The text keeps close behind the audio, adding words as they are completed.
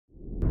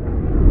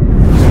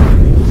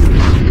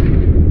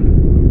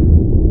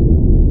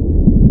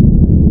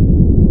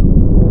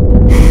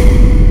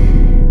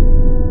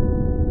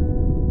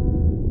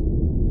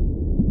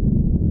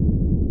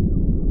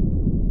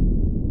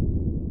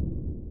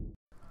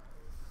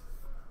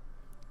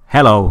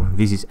Hello,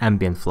 this is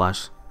Ambient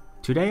Flash.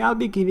 Today I'll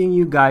be giving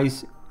you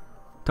guys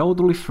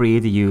totally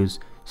free to use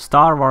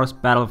Star Wars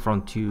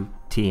Battlefront 2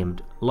 themed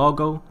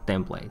logo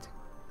template.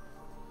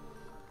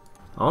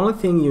 Only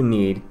thing you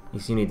need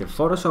is you need the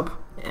Photoshop,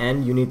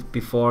 and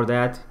before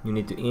that you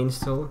need to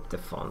install the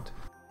font.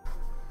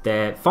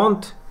 The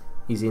font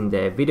is in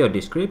the video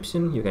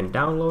description. You can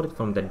download it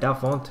from the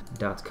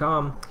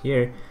dafont.com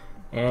here,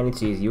 and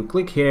it's easy. You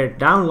click here,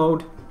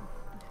 download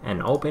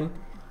and open,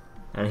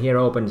 and here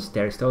opens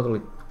there's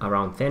totally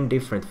around 10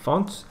 different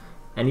fonts,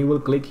 and you will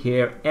click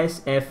here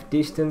SF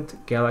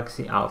Distant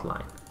Galaxy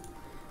Outline.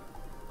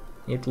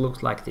 It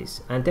looks like this,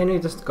 and then you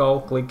just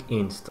go click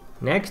install.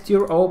 Next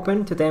you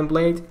open the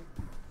template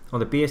on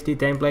the PSD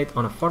template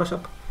on a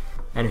Photoshop,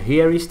 and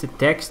here is the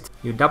text.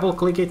 You double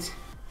click it,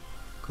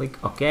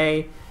 click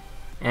OK,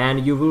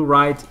 and you will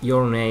write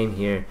your name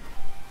here,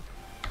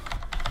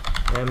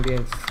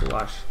 Ambient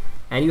Flash,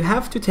 and you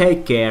have to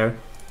take care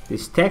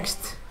this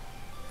text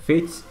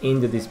fits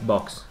into this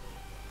box.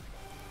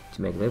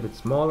 To make it a little bit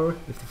smaller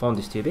if the font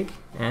is too big,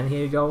 and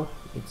here you go,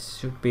 it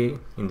should be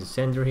in the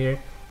center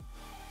here.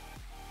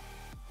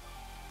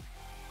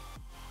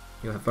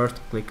 You have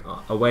first click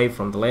away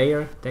from the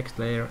layer, text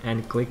layer,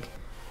 and click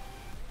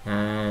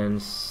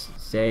and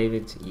save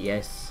it,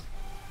 yes,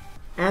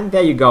 and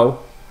there you go.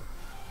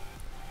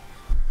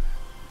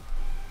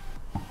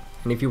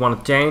 And if you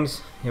want to change,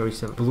 here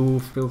is a blue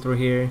filter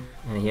here,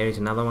 and here is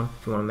another one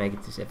if you want to make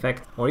it this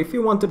effect, or if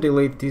you want to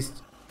delete this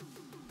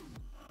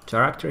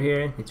character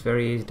here, it's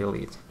very easy to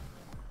delete.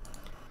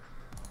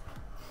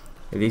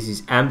 This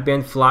is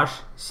Ambient Flash.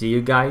 See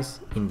you guys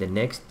in the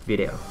next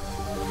video.